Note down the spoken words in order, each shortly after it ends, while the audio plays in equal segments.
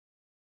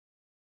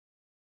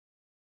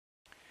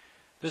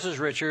This is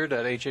Richard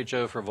at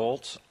HHO for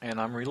Volts, and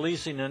I'm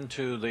releasing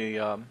into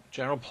the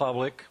general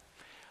public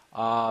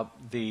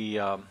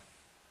the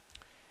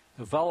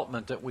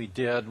development that we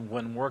did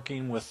when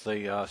working with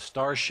the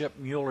Starship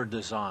Mueller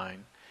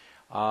design.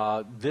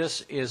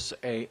 This is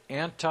a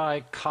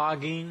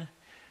anti-cogging,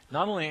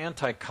 not only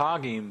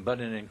anti-cogging, but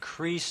an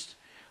increased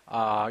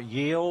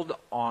yield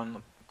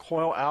on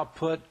coil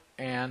output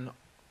and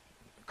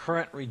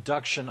current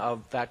reduction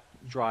of that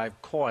drive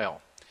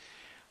coil.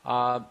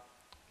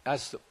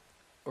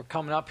 We're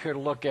coming up here to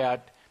look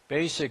at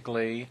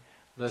basically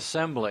the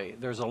assembly.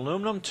 There's an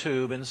aluminum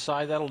tube.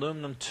 Inside that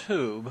aluminum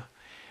tube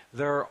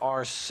there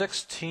are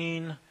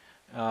 16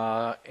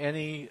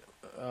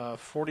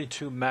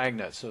 42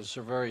 magnets. Those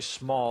are very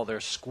small. They're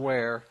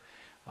square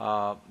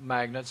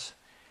magnets,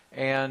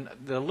 and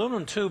the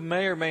aluminum tube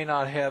may or may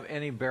not have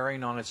any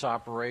bearing on its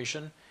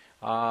operation,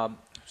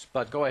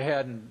 but go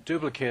ahead and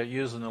duplicate it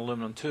using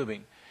aluminum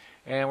tubing.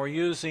 And we're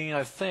using,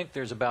 I think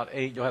there's about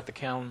 8, you'll have to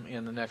count them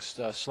in the next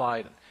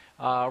slide,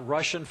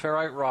 Russian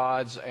ferrite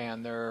rods,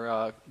 and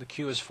they're, the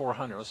Q is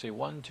 400. Let's see,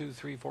 1, 2,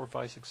 3, 4,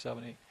 5, 6,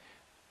 7, 8. I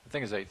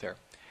think it's 8 there.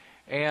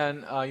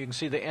 And you can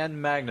see the end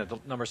magnet, the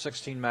number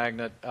 16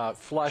 magnet,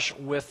 flush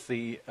with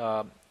the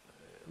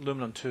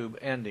aluminum tube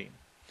ending.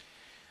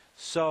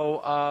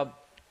 So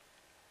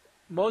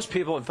most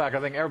people, in fact,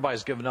 I think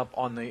everybody's given up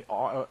on the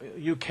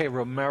UK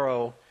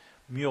Romero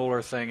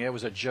Mueller thing. It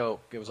was a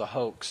joke. It was a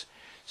hoax.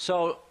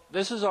 So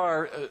this is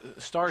our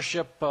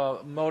Starship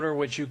motor,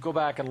 which you go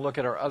back and look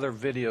at our other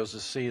videos to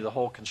see the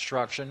whole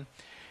construction.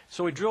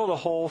 So we drilled a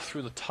hole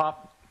through the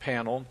top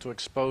panel to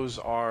expose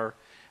our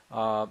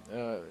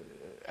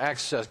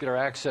access, get our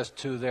access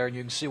to there. And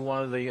you can see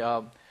one of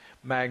the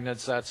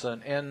magnets. That's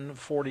an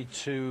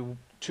N42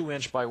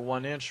 2-inch by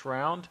 1-inch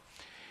round.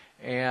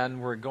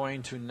 And we're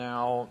going to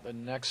now, the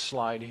next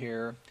slide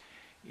here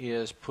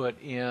is put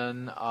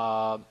in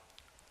a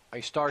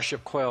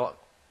Starship coil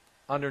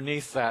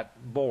underneath that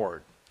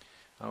board.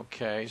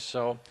 Okay,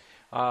 so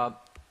and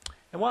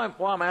while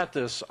I'm at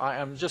this,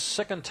 I'm just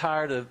sick and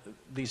tired of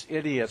these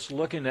idiots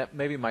looking at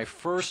maybe my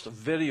first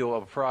video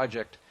of a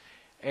project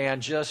and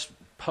just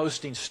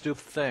posting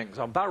stupid things.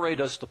 I'm about ready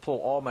just to pull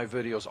all my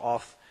videos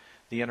off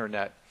the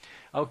internet.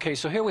 Okay,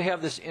 so here we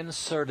have this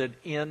inserted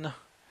in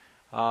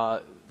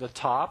the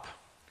top.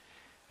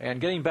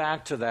 And getting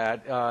back to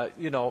that,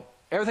 you know,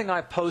 everything I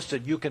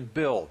posted you can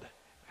build.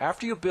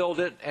 After you build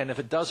it, and if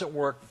it doesn't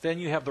work, then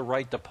you have the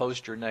right to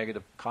post your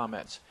negative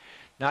comments.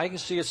 Now you can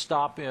see it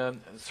stop in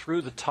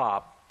through the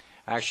top.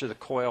 Actually, the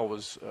coil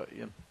was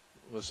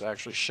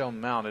actually shown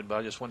mounted, but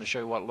I just want to show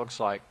you what it looks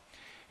like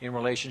in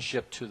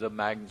relationship to the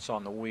magnets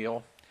on the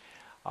wheel.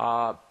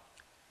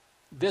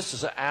 This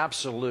is an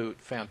absolute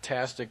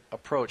fantastic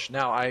approach.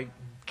 Now I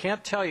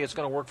can't tell you it's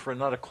going to work for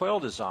another coil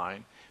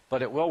design,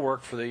 but it will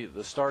work for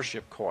the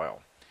Starship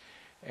coil.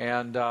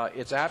 And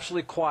it's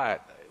absolutely quiet.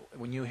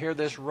 When you hear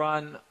this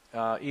run,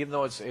 even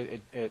though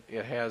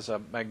it has a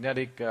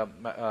magnetic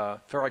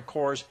ferrite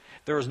cores,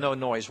 there is no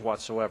noise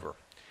whatsoever.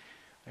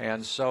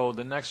 And so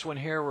the next one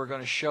here, we're going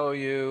to show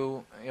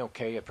you,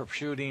 okay,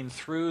 protruding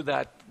through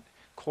that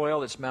coil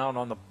that's mounted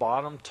on the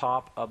bottom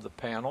top of the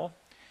panel.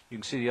 You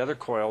can see the other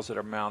coils that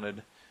are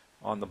mounted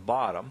on the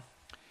bottom.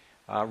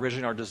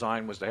 Originally our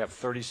design was to have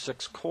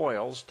 36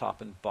 coils,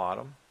 top and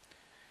bottom.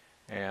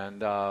 And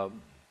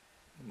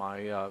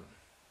my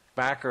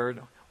backer,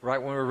 right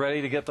when we were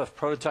ready to get the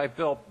prototype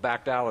built,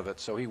 backed out of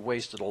it. So he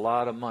wasted a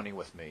lot of money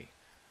with me.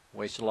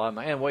 Wasted a lot of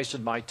money and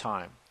wasted my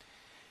time.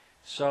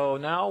 So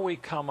now we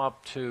come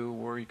up to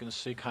where you can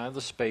see kind of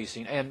the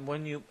spacing. And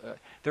when you,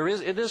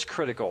 it is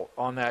critical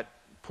on that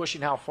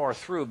pushing how far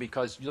through,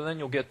 because then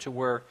you'll get to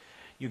where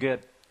you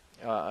get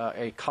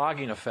a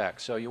cogging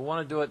effect. So you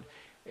want to do it,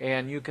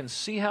 and you can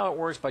see how it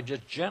works by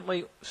just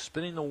gently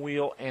spinning the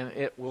wheel, and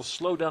it will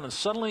slow down, and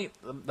suddenly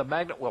the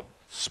magnet will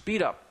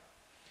speed up.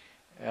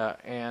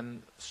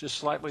 And it's just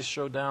slightly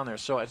slowed down there.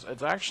 So it's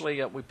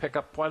actually, we pick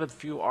up quite a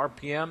few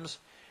RPMs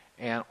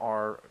and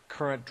our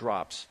current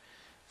drops.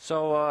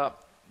 So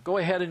go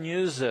ahead and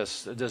use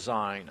this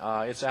design.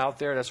 It's out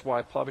there. That's why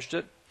I published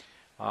it.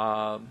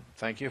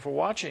 Thank you for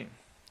watching.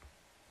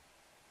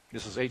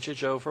 This is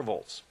HHO for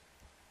Volts.